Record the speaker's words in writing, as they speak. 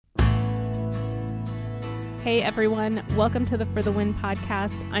Hey everyone, welcome to the For the Win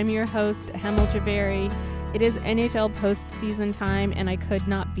podcast. I'm your host, Hemel Javeri. It is NHL postseason time, and I could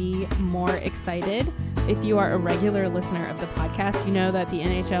not be more excited. If you are a regular listener of the podcast, you know that the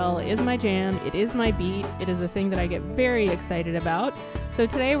NHL is my jam. It is my beat. It is a thing that I get very excited about. So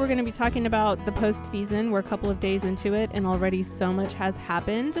today we're going to be talking about the postseason. We're a couple of days into it, and already so much has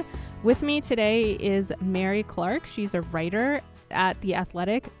happened. With me today is Mary Clark. She's a writer at The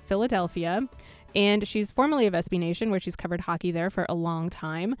Athletic, Philadelphia. And she's formerly of SB Nation, where she's covered hockey there for a long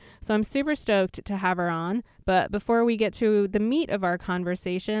time. So I'm super stoked to have her on. But before we get to the meat of our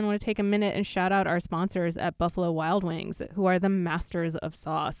conversation, I want to take a minute and shout out our sponsors at Buffalo Wild Wings, who are the masters of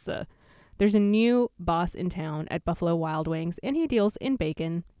sauce. There's a new boss in town at Buffalo Wild Wings, and he deals in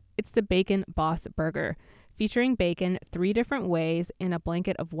bacon. It's the Bacon Boss Burger, featuring bacon 3 different ways in a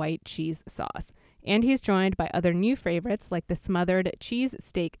blanket of white cheese sauce. And he's joined by other new favorites like the smothered cheese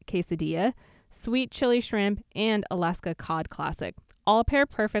steak quesadilla, sweet chili shrimp, and Alaska cod classic. All pair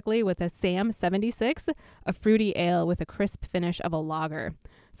perfectly with a Sam 76, a fruity ale with a crisp finish of a lager.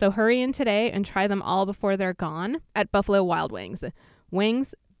 So hurry in today and try them all before they're gone at Buffalo Wild Wings.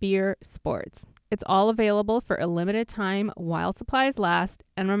 Wings, beer, sports. It's all available for a limited time while supplies last.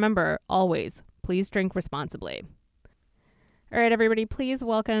 And remember, always, please drink responsibly. All right, everybody, please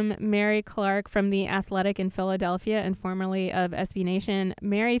welcome Mary Clark from The Athletic in Philadelphia and formerly of SB Nation.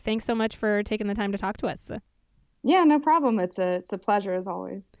 Mary, thanks so much for taking the time to talk to us. Yeah, no problem. It's a pleasure as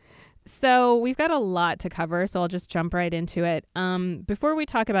always. So we've got a lot to cover, so I'll just jump right into it. Before we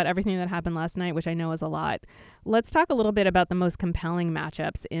talk about everything that happened last night, which I know is a lot, let's talk a little bit about the most compelling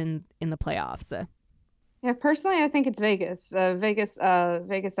matchups in the playoffs. Yeah, personally, I think it's Vegas. Vegas,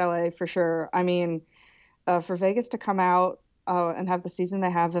 LA for sure. I mean, for Vegas to come out and have the season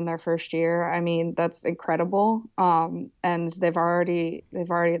they have in their first year, I mean, that's incredible. And they've already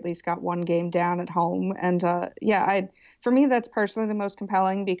at least got one game down at home. And for me, that's personally the most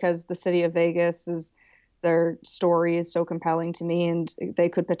compelling because the city of Vegas their story is so compelling to me, and they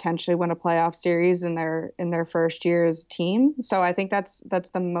could potentially win a playoff series in their first year as a team. So I think that's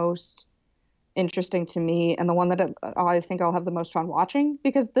the most interesting to me, and the one that I think I'll have the most fun watching,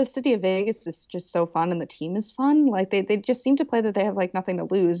 because the city of Vegas is just so fun and the team is fun. Like they just seem to play that they have like nothing to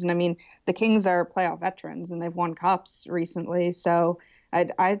lose. And I mean, the Kings are playoff veterans and they've won cups recently. So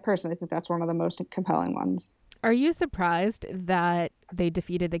I personally think that's one of the most compelling ones. Are you surprised that they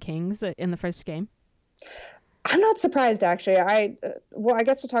defeated the Kings in the first game? I'm not surprised, actually. I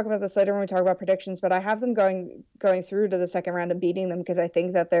guess we'll talk about this later when we talk about predictions, but I have them going through to the second round and beating them because I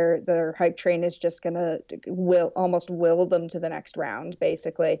think that their hype train is just going to almost will them to the next round,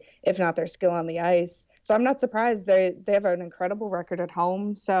 basically, if not their skill on the ice. So I'm not surprised. They have an incredible record at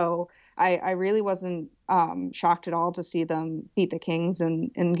home. So I really wasn't shocked at all to see them beat the Kings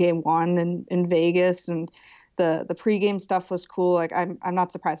in game one in Vegas. And the pregame stuff was cool. Like I'm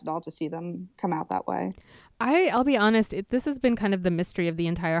not surprised at all to see them come out that way. I'll be honest, this has been kind of the mystery of the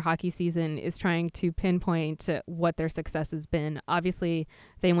entire hockey season, is trying to pinpoint what their success has been. Obviously,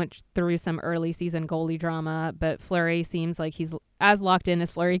 they went through some early season goalie drama, but Fleury seems like he's as locked in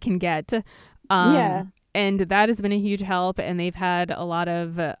as Fleury can get. Yeah. And that has been a huge help, and they've had a lot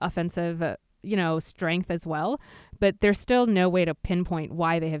of offensive, strength as well. But there's still no way to pinpoint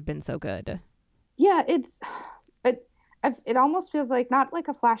why they have been so good. Yeah, it almost feels like not like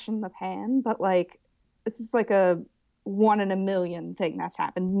a flash in the pan, but like this is like a 1 in a million thing that's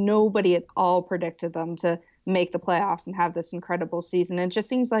happened. Nobody at all predicted them to make the playoffs and have this incredible season. It just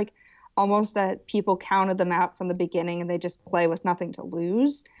seems like almost that people counted them out from the beginning and they just play with nothing to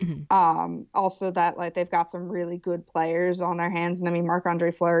lose. Mm-hmm. Also that like they've got some really good players on their hands. And I mean,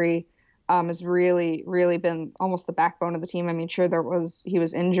 Marc-Andre Fleury has really, really been almost the backbone of the team. I mean, sure, he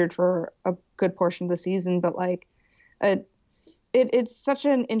was injured for a good portion of the season, but like it's such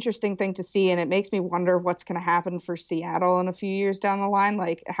an interesting thing to see, and it makes me wonder what's going to happen for Seattle in a few years down the line.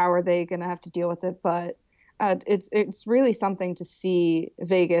 Like, how are they going to have to deal with it? But it's really something to see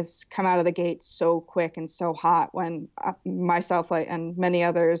Vegas come out of the gate so quick and so hot when myself and many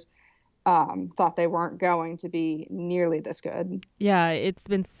others thought they weren't going to be nearly this good. Yeah, it's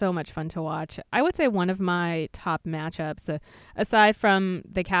been so much fun to watch. I would say one of my top matchups, aside from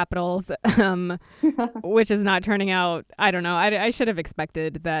the Capitals, which is not turning out, I don't know, I should have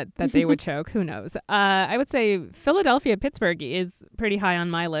expected that they would choke. Who knows? I would say Philadelphia-Pittsburgh is pretty high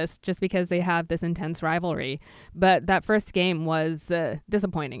on my list just because they have this intense rivalry. But that first game was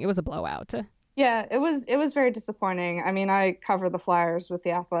disappointing. It was a blowout. Yeah, it was very disappointing. I mean, I cover the Flyers with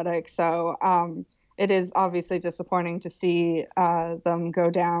The Athletic, so it is obviously disappointing to see them go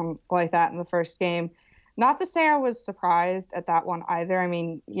down like that in the first game. not to say I was surprised at that one either. I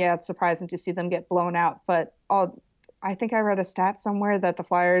mean, yeah, it's surprising to see them get blown out, but I think I read a stat somewhere that the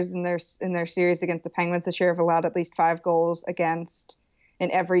Flyers in their series against the Penguins this year have allowed at least 5 goals against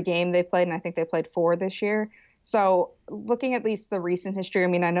in every game they played, and I think they played 4 this year. So looking at least the recent history, I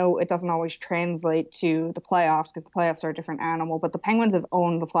mean, I know it doesn't always translate to the playoffs because the playoffs are a different animal, but the Penguins have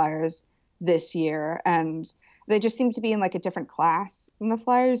owned the Flyers this year, and they just seem to be in like a different class than the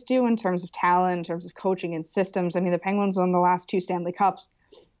Flyers do in terms of talent, in terms of coaching and systems. I mean, the Penguins won the last 2 Stanley Cups.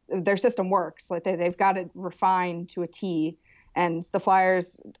 Their system works. Like they've got it refined to a T. And the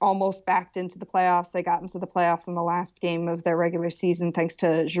Flyers almost backed into the playoffs. They got into the playoffs in the last game of their regular season thanks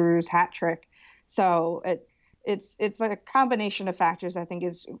to Giroux's hat trick. So it's like a combination of factors I think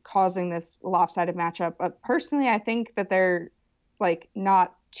is causing this lopsided matchup. But personally, I think that they're like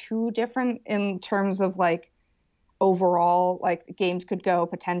not too different in terms of like overall, like games could go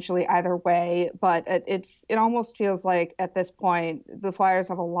potentially either way, but it almost feels like at this point the Flyers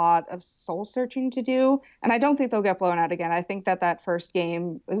have a lot of soul searching to do, and I don't think they'll get blown out again. I think that first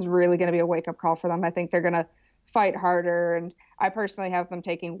game is really going to be a wake up call for them. I think they're going to fight harder, and I personally have them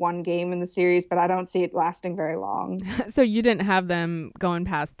taking 1 game in the series, but I don't see it lasting very long. So you didn't have them going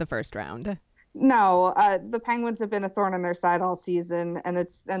past the first round? No, the Penguins have been a thorn in their side all season, and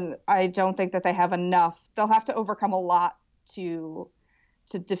I don't think that they have enough. They'll have to overcome a lot to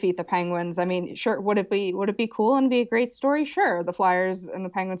defeat the Penguins. I mean, sure, would it be cool and be a great story? Sure, the Flyers and the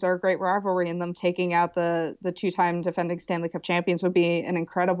Penguins are a great rivalry, and them taking out the 2-time defending Stanley Cup champions would be an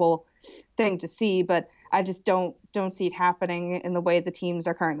incredible thing to see, but I just don't see it happening in the way the teams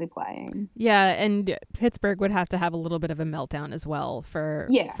are currently playing. Yeah, and Pittsburgh would have to have a little bit of a meltdown as well for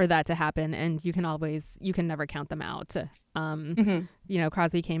that to happen, and you can never count them out. You know,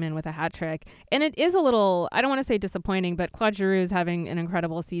 Crosby came in with a hat trick, and it is a little, I don't want to say disappointing, but Claude Giroux is having an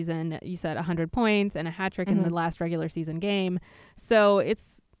incredible season. You said 100 points and a hat trick in the last regular season game, so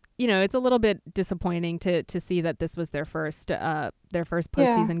it's, you know, it's a little bit disappointing to see that this was their first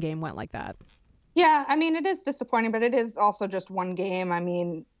postseason game went like that. Yeah, I mean, it is disappointing, but it is also just one game. I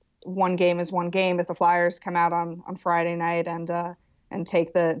mean, one game is one game. If the Flyers come out on Friday night and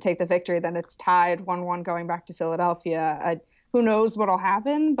take the victory, then it's tied 1-1 going back to Philadelphia. Who knows what'll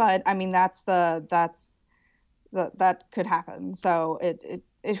happen? But I mean, that could happen. So it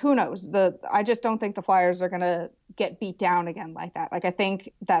who knows? I just don't think the Flyers are gonna get beat down again like that. Like I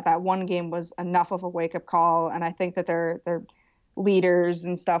think that one game was enough of a wake up call, and I think that their leaders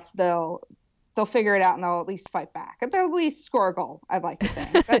and stuff, they'll figure it out and they'll at least fight back. They'll at least score a goal, I'd like to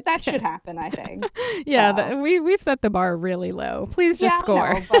think. That should happen, I think. Yeah, so. We've set the bar really low. Please just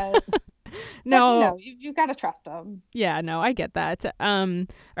score. No, but no, you've got to trust them. Yeah, no, I get that. All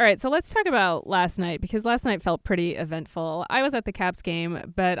right, so let's talk about last night, because last night felt pretty eventful. I was at the Caps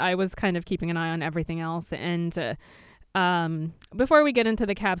game, but I was kind of keeping an eye on everything else. And before we get into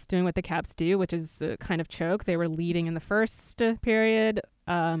the Caps doing what the Caps do, which is kind of choke, they were leading in the first period,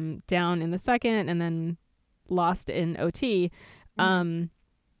 down in the second, and then lost in OT.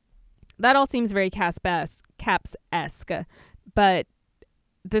 That all seems very Caps-esque, but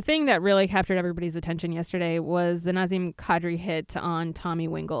the thing that really captured everybody's attention yesterday was the Nazem Kadri hit on Tommy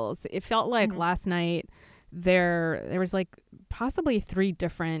Wingels. It felt like last night there was like possibly 3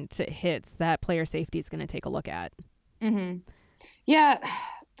 different hits that player safety is going to take a look at. Yeah,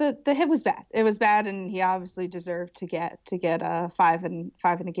 the hit was bad. It was bad, and he obviously deserved to get a 5 in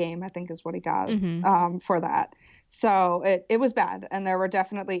a game, I think is what he got for that. So it was bad, and there were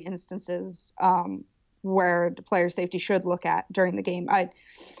definitely instances where the player safety should look at during the game.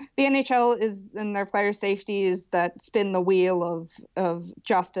 The NHL is in their player safeties that spin the wheel of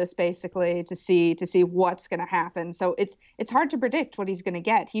justice basically to see what's going to happen. So it's hard to predict what he's going to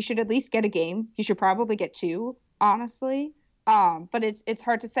get. He should at least get a game. He should probably get 2, honestly. But it's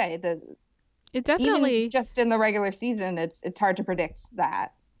hard to say. It definitely, even just in the regular season, it's hard to predict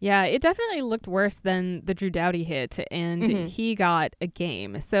that. Yeah, it definitely looked worse than the Drew Doughty hit, and he got a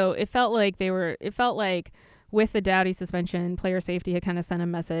game. So it felt like with the Doughty suspension, player safety had kind of sent a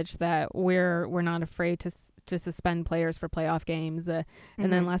message that we're not afraid to suspend players for playoff games. And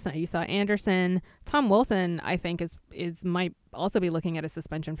then last night you saw Anderson. Tom Wilson, I think, is might also be looking at a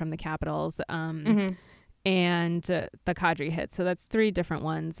suspension from the Capitals. And the Kadri hit. So that's 3 different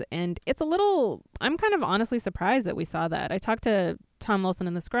ones. And I'm kind of honestly surprised that we saw that. I talked to Tom Wilson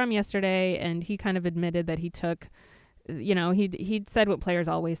in the scrum yesterday, and he kind of admitted that he took, he said what players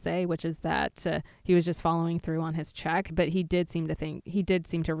always say, which is that he was just following through on his check. But he did seem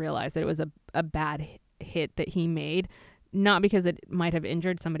to realize that it was a bad hit that he made, not because it might have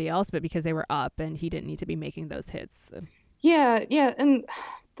injured somebody else, but because they were up and he didn't need to be making those hits. Yeah. And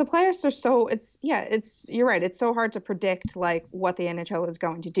The players are so you're right. It's so hard to predict like what the NHL is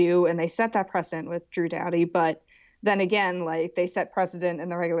going to do, and they set that precedent with Drew Doughty, but then again, like they set precedent in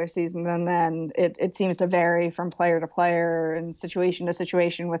the regular season, and then it seems to vary from player to player and situation to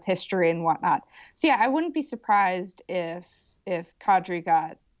situation with history and whatnot. So yeah, I wouldn't be surprised if Kadri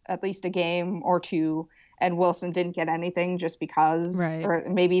got at least a game or two and Wilson didn't get anything just because, right. or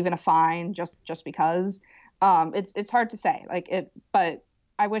maybe even a fine just because. It's hard to say, but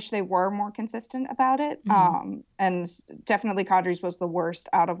I wish they were more consistent about it. And definitely Kadri's was the worst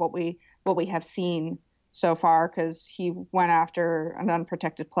out of what we have seen so far, because he went after an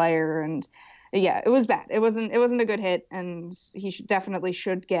unprotected player, and yeah, it was bad. It wasn't a good hit, and he definitely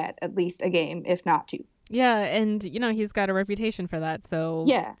should get at least a game, if not two. Yeah, and he's got a reputation for that, so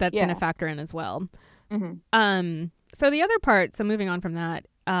that's going to factor in as well. So the other part, so moving on from that,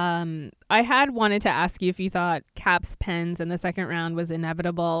 I had wanted to ask you if you thought Caps Pens in the second round was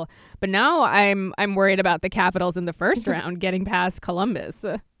inevitable, but now I'm worried about the Capitals in the first round getting past Columbus.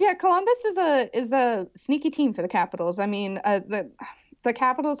 Yeah, Columbus is a sneaky team for the Capitals. I mean, the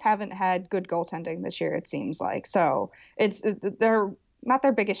Capitals haven't had good goaltending this year, it seems like. So they're not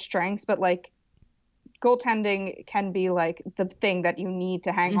their biggest strength, but like goaltending can be like the thing that you need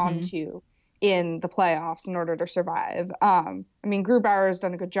to hang on to in the playoffs in order to survive. I mean, Grubauer has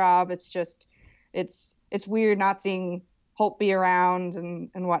done a good job. It's just, it's weird not seeing Holtby around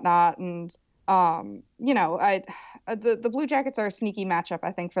and whatnot. And, the Blue Jackets are a sneaky matchup,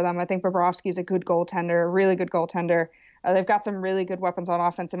 I think, for them. I think Bobrovsky's a good goaltender, a really good goaltender. They've got some really good weapons on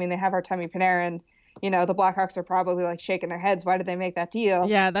offense. I mean, they have Artemi Panarin. The Blackhawks are probably like shaking their heads. Why did they make that deal?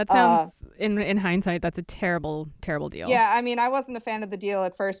 Yeah, that sounds, in hindsight, that's a terrible, terrible deal. Yeah, I mean, I wasn't a fan of the deal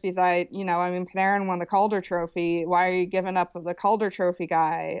at first because Panarin won the Calder Trophy. Why are you giving up the Calder Trophy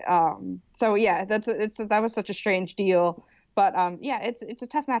guy? So yeah, that was such a strange deal. But it's a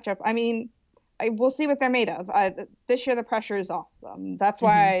tough matchup. I mean, we'll see what they're made of. This year the pressure is off them. That's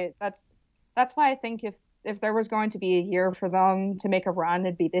why that's why I think if there was going to be a year for them to make a run,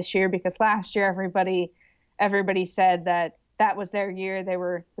 it'd be this year, because last year everybody said that was their year. They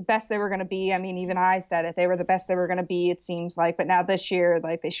were the best they were going to be. I mean, even I said it. They were the best they were going to be, it seems like. But now this year,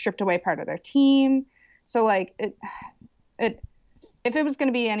 like, they stripped away part of their team. So, like, if it was going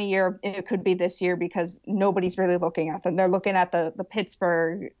to be any year, it could be this year, because nobody's really looking at them. They're looking at the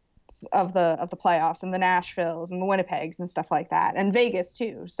Pittsburgh of the playoffs, and the Nashvilles and the Winnipegs and stuff like that, and Vegas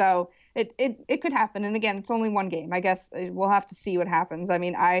too. So it could happen. And again, it's only one game. I guess we'll have to see what happens. I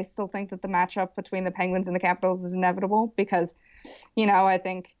mean, I still think that the matchup between the Penguins and the Capitals is inevitable, because I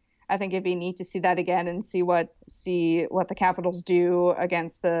think it'd be neat to see that again and see what the Capitals do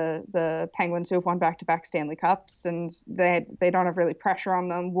against the Penguins, who have won back-to-back Stanley Cups, and they don't have really pressure on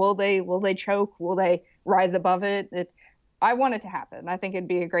them. Will they choke? Will they rise above it? I want it to happen. I think it'd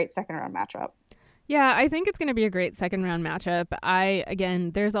be a great second round matchup. Yeah, I think it's going to be a great second round matchup.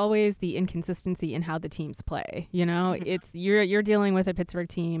 There's always the inconsistency in how the teams play. It's you're dealing with a Pittsburgh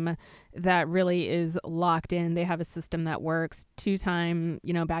team that really is locked in. They have a system that works. 2-time,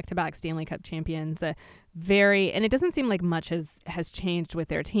 back-to-back Stanley Cup champions. And it doesn't seem like much has changed with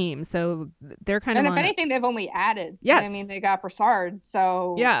their team. So they're kind of. And if anything, they've only added. Yes. I mean, they got Brassard.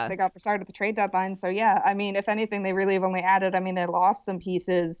 So yeah, they got Brassard at the trade deadline. So yeah, I mean, if anything, they really have only added. I mean, they lost some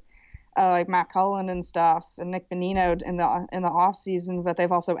pieces. Like Matt Cullen and stuff, and Nick Bonino in the off season, but they've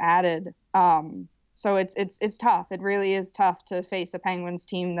also added. So it's tough. It really is tough to face a Penguins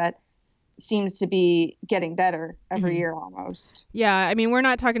team that seems to be getting better every year almost. Yeah, I mean, we're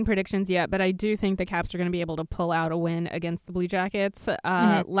not talking predictions yet, but I do think the Caps are going to be able to pull out a win against the Blue Jackets.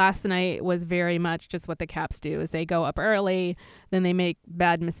 Last night was very much just what the Caps do, is they go up early, then they make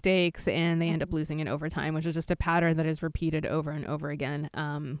bad mistakes, and they end up losing in overtime, which is just a pattern that is repeated over and over again,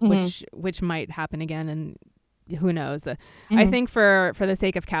 which might happen again, and who knows. I think for the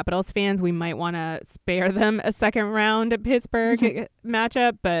sake of Capitals fans, we might want to spare them a second round at Pittsburgh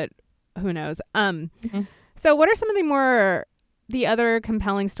matchup, but who knows. So what are some of the other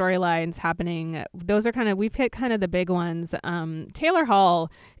compelling storylines happening? Those are we've hit kind of the big ones. Taylor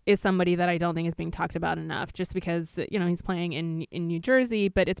Hall is somebody that I don't think is being talked about enough, just because he's playing in New Jersey,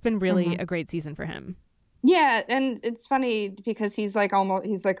 but it's been really a great season for him. Yeah, and it's funny because he's like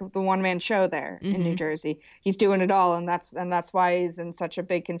the one-man show there in New Jersey. He's doing it all, and that's why he's in such a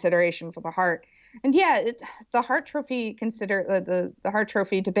big consideration for the Hart. And yeah, the Hart Trophy the Hart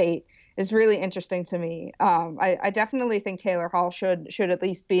Trophy debate is really interesting to me. I definitely think Taylor Hall should at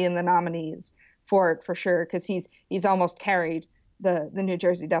least be in the nominees for it, for sure, because he's almost carried the New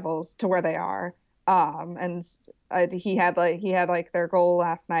Jersey Devils to where they are. And he had their goal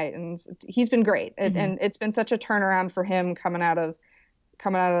last night, and he's been great. And it's been such a turnaround for him coming out of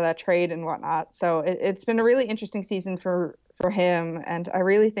coming out of that trade and whatnot. So it's been a really interesting season for him, and I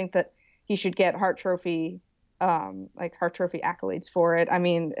really think that he should get Hart Trophy accolades for it. I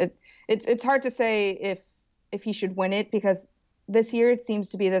mean, it's hard to say if he should win it, because this year it seems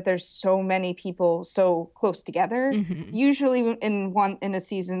to be that there's so many people so close together. Mm-hmm. Usually in a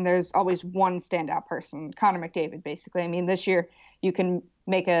season there's always one standout person. Connor McDavid, basically. I mean, this year you can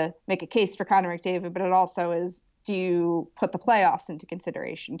make a case for Connor McDavid, but it also is, do you put the playoffs into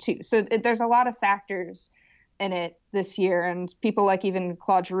consideration too? So there's a lot of factors in it this year, and people like even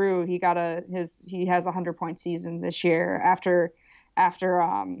Claude Giroux, he has a 100-point season this year after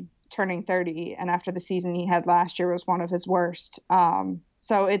turning 30, and after the season he had last year was one of his worst.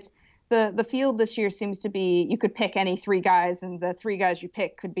 So it's the field this year seems to be, you could pick any three guys, and the three guys you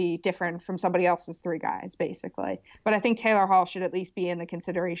pick could be different from somebody else's three guys, basically. But I think Taylor Hall should at least be in the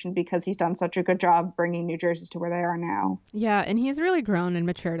consideration because he's done such a good job bringing New Jersey to where they are now. Yeah, and he's really grown and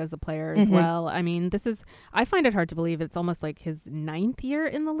matured as a player as well. I mean, I find it hard to believe it's almost like his 9th year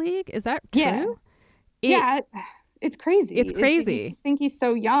in the league. Is that true? Yeah. It's crazy. It's crazy. You think he's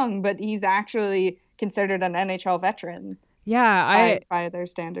so young, but he's actually considered an NHL veteran. Yeah, by their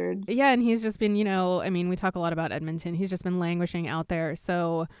standards. Yeah, and he's just been, I mean, we talk a lot about Edmonton. He's just been languishing out there.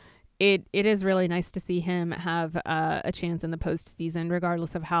 So it is really nice to see him have a chance in the postseason,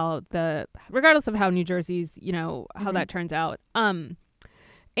 regardless of how New Jersey's, how that turns out. And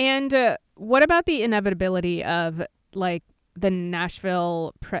what about the inevitability of like the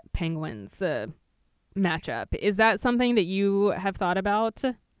Nashville Penguins matchup? Is that something that you have thought about?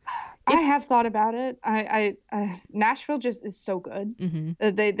 I have thought about it. Nashville just is so good.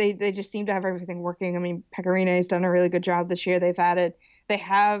 Mm-hmm. They just seem to have everything working. I mean, Pecorino's done a really good job this year. They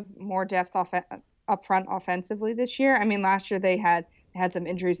have more depth up front offensively this year. I mean, last year they had some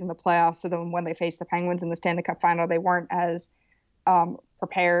injuries in the playoffs, so then when they faced the Penguins in the Stanley Cup final, they weren't as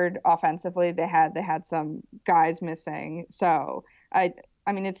prepared offensively. They had some guys missing. So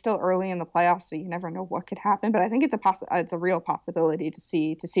I mean, it's still early in the playoffs, so you never know what could happen. But I think it's a real possibility to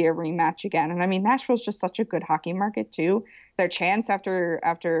see a rematch again. And I mean, Nashville's just such a good hockey market too. Their chants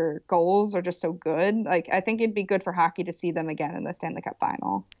after goals are just so good. Like, I think it'd be good for hockey to see them again in the Stanley Cup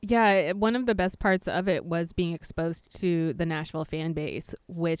final. Yeah, one of the best parts of it was being exposed to the Nashville fan base,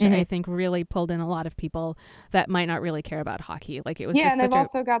 which I think really pulled in a lot of people that might not really care about hockey. Like, it was and they've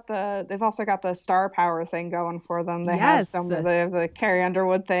also got the star power thing going for them. They have the Carrie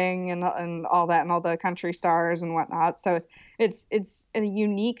Underwood thing and all that, and all the country stars and whatnot. So it's a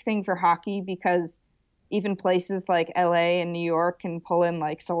unique thing for hockey, because even places like LA and New York can pull in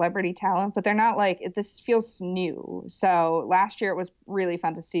like celebrity talent, but they're not this feels new. So last year it was really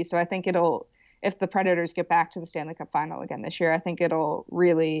fun to see. So I think if the Predators get back to the Stanley Cup final again this year, I think it'll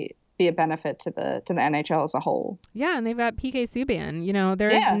really be a benefit to the NHL as a whole. Yeah, and they've got PK Subban.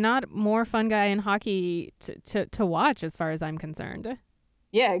 There's not more fun guy in hockey to watch as far as I'm concerned.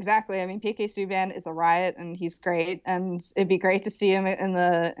 Yeah, exactly. I mean, PK Subban is a riot, and he's great, and it'd be great to see him in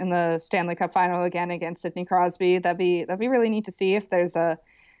the Stanley Cup final again against Sidney Crosby. That'd be really neat to see if there's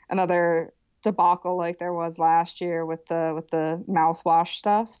another debacle like there was last year with the mouthwash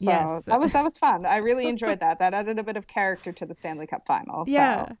stuff. So yes. that was fun. I really enjoyed that. That added a bit of character to the Stanley Cup final.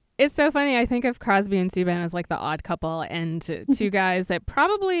 Yeah. So. It's so funny. I think of Crosby and Subban as like the odd couple, and two guys that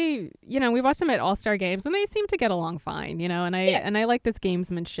probably, we watched them at All-Star games and they seem to get along fine, and I like this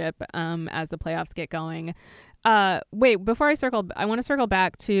gamesmanship as the playoffs get going. Wait, before I want to circle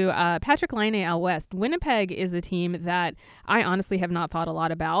back to Patrik Laine out west. Winnipeg is a team that I honestly have not thought a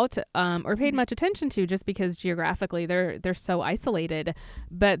lot about or paid much attention to, just because geographically they're so isolated,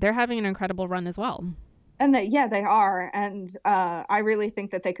 but they're having an incredible run as well. And they are. And I really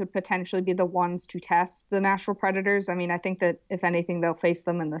think that they could potentially be the ones to test the Nashville Predators. I mean, I think that if anything, they'll face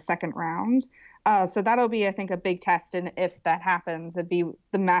them in the second round. So that'll be, I think, a big test. And if that happens, it'd be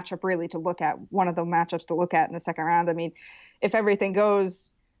the matchup really to look at, one of the matchups to look at in the second round. I mean, if everything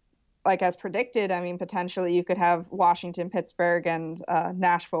goes like as predicted, I mean, potentially you could have Washington, Pittsburgh, and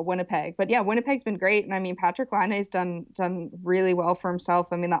Nashville, Winnipeg. But yeah, Winnipeg's been great, and I mean, Patrik Laine's done really well for himself.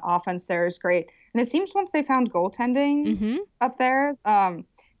 I mean, the offense there is great, and it seems once they found goaltending up there,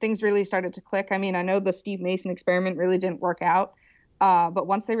 things really started to click. I mean, I know the Steve Mason experiment really didn't work out, but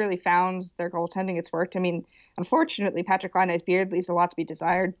once they really found their goaltending, it's worked. I mean, unfortunately, Patrik Laine's beard leaves a lot to be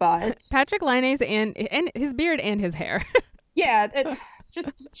desired, but Patrik Laine's and his beard and his hair. Yeah.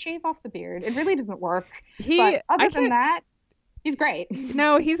 Just shave off the beard. It really doesn't work. But other than that, he's great.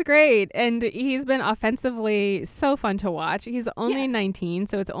 No, he's great. And he's been offensively so fun to watch. He's only 19,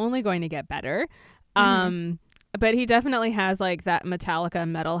 so it's only going to get better. But he definitely has like that Metallica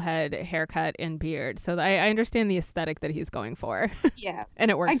metalhead haircut and beard. So I understand the aesthetic that he's going for. Yeah.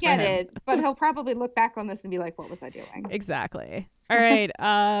 And it works I get for him. it, but he'll probably look back on this and be like, what was I doing? Exactly. All right.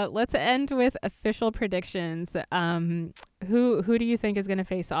 Let's end with official predictions. Who do you think is going to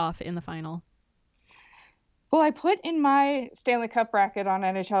face off in the final? Well, I put in my Stanley Cup bracket on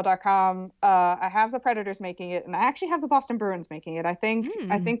NHL.com. I have the Predators making it, and I actually have the Boston Bruins making it. I think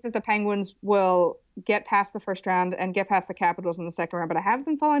that the Penguins will get past the first round and get past the Capitals in the second round, but I have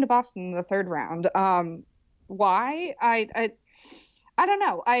them falling to Boston in the third round. Why? I don't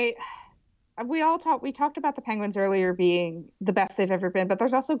know. We talked about the Penguins earlier being the best they've ever been, but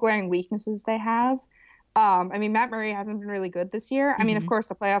there's also glaring weaknesses they have. I mean, Matt Murray hasn't been really good this year. I mean, of course,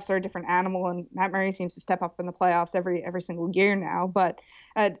 the playoffs are a different animal, and Matt Murray seems to step up in the playoffs every single year now. But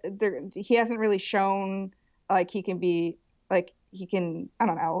he hasn't really shown like he can be like he can. I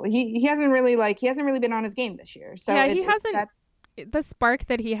don't know. He hasn't really been on his game this year. So yeah, he hasn't. The spark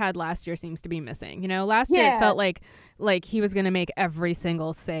that he had last year seems to be missing. You know, last year it felt like he was going to make every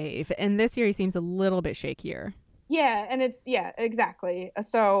single save, and this year he seems a little bit shakier. Yeah, and exactly.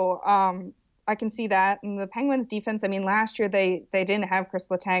 So I can see that. And the Penguins defense, I mean, last year they didn't have Chris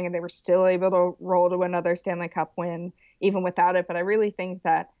Letang, and they were still able to roll to another Stanley Cup win even without it. But I really think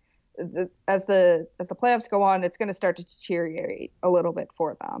that as the playoffs go on, it's going to start to deteriorate a little bit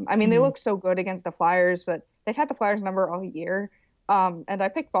for them. I mean, they look so good against the Flyers, but they've had the Flyers number all year. And I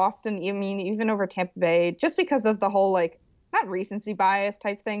picked Boston, I mean, even over Tampa Bay, just because of the whole, like, not recency bias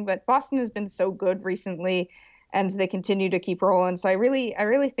type thing, but Boston has been so good recently, and they continue to keep rolling. So I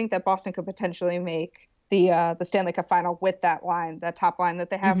really think that Boston could potentially make the Stanley Cup final with that line, that top line that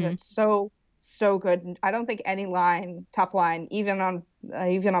they have. That's so good. I don't think any top line, even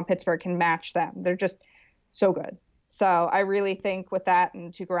on Pittsburgh, can match them. They're just so good. So I really think with that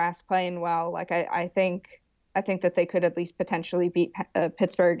and Tuukka Rask playing well, like I think that they could at least potentially beat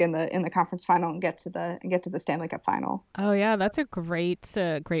Pittsburgh in the conference final and get to the Stanley Cup final. Oh yeah, that's a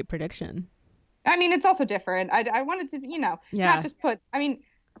great prediction. I mean, it's also different. I wanted to, not just put. I mean,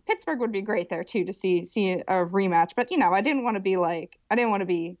 Pittsburgh would be great there too to see a rematch. But I didn't want to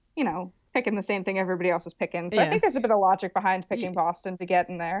be picking the same thing everybody else is picking. So I think there's a bit of logic behind picking Boston to get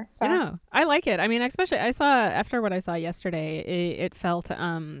in there. So I like it. I mean, especially after what I saw yesterday, it felt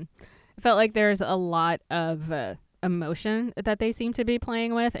like there's a lot of emotion that they seem to be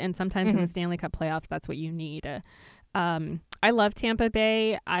playing with, and sometimes in the Stanley Cup playoffs, that's what you need. I love Tampa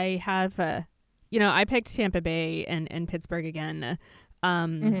Bay. I have, I picked Tampa Bay and Pittsburgh again.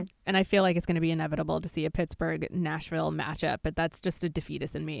 And I feel like it's going to be inevitable to see a Pittsburgh-Nashville matchup, but that's just a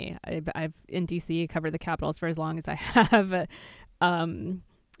defeatist in me. I've in DC covered the Capitals for as long as I have. But I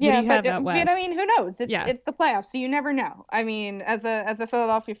mean, who knows? It's the playoffs, so you never know. I mean, as a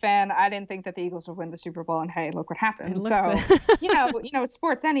Philadelphia fan, I didn't think that the Eagles would win the Super Bowl, and hey, look what happened. So,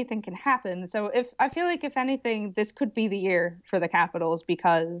 sports, anything can happen. So I feel like if anything, this could be the year for the Capitals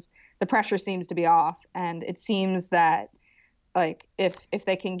because the pressure seems to be off, and it seems that like if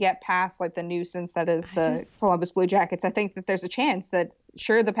they can get past like the nuisance that is the Columbus Blue Jackets, I think that there's a chance that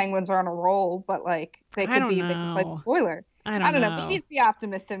sure the Penguins are on a roll, but like they could play the spoiler. I don't know. Maybe it's the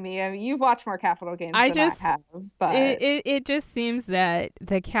optimist in me. I mean, you've watched more Capital games than I have. But it just seems that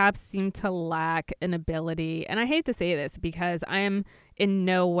the Caps seem to lack an ability, and I hate to say this because I am in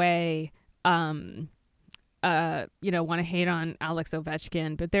no way want to hate on Alex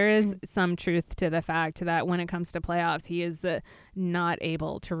Ovechkin, but there is some truth to the fact that when it comes to playoffs, he is not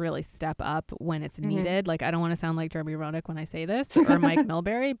able to really step up when it's needed. Like, I don't want to sound like Jeremy Roenick when I say this or Mike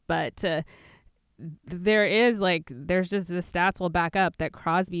Milbury, but there's just the stats will back up that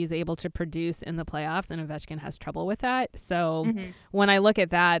Crosby is able to produce in the playoffs and Ovechkin has trouble with that. So when I look at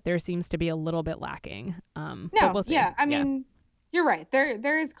that, there seems to be a little bit lacking. But we'll see. I mean, you're right.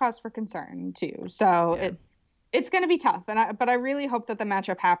 There is cause for concern too. So it's going to be tough, but I really hope that the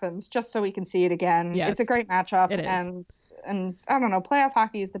matchup happens just so we can see it again. Yes, it's a great matchup, it is. And I don't know, playoff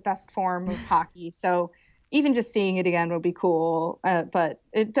hockey is the best form of hockey, so even just seeing it again would be cool. But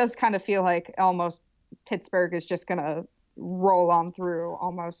it does kind of feel like almost Pittsburgh is just going to roll on through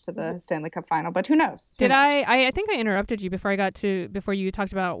almost to the Stanley Cup final, but who knows? I think I interrupted you before you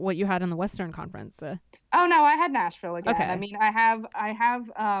talked about what you had in the Western Conference. Oh no, I had Nashville again. Okay. I mean, I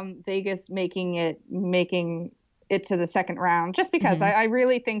have Vegas making it to the second round just because I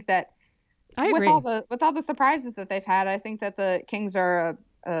really think that I agree. with all the surprises that they've had, I think that the Kings are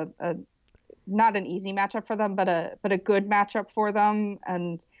a not an easy matchup for them, but a good matchup for them,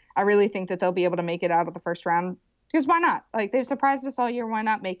 and I really think that they'll be able to make it out of the first round. Because why not? Like, they've surprised us all year. Why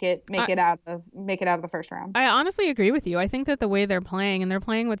not make it out of the first round? I honestly agree with you. I think that the way they're playing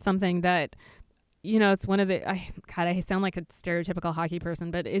with something that it's one of the, I sound like a stereotypical hockey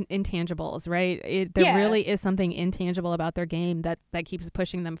person, but intangibles, right? There really is something intangible about their game that keeps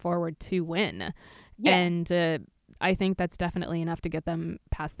pushing them forward to win. Yeah. And I think that's definitely enough to get them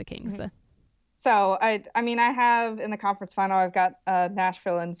past the Kings. Mm-hmm. So I have in the conference final, I've got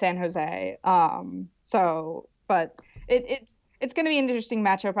Nashville and San Jose. But it's going to be an interesting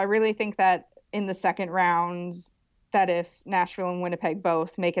matchup. I really think that in the second round, that if Nashville and Winnipeg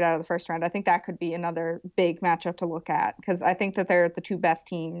both make it out of the first round, I think that could be another big matchup to look at, because I think that they're the two best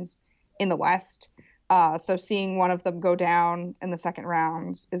teams in the West. So seeing one of them go down in the second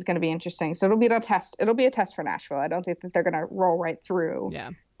round is going to be interesting. So it'll be a test. It'll be a test for Nashville. I don't think that they're going to roll right through. Yeah.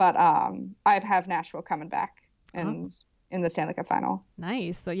 But I have Nashville coming back in the Stanley Cup final.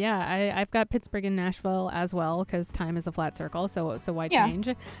 Nice. So yeah, I've got Pittsburgh and Nashville as well, because time is a flat circle. So why change?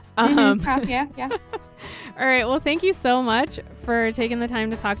 Yeah. All right. Well, thank you so much for taking the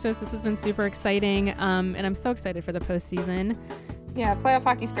time to talk to us. This has been super exciting. And I'm so excited for the postseason. Yeah, playoff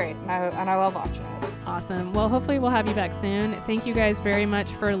hockey's great, and I love watching it. Awesome. Well, hopefully we'll have you back soon. Thank you guys very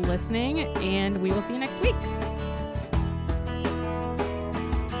much for listening, and we will see you next week.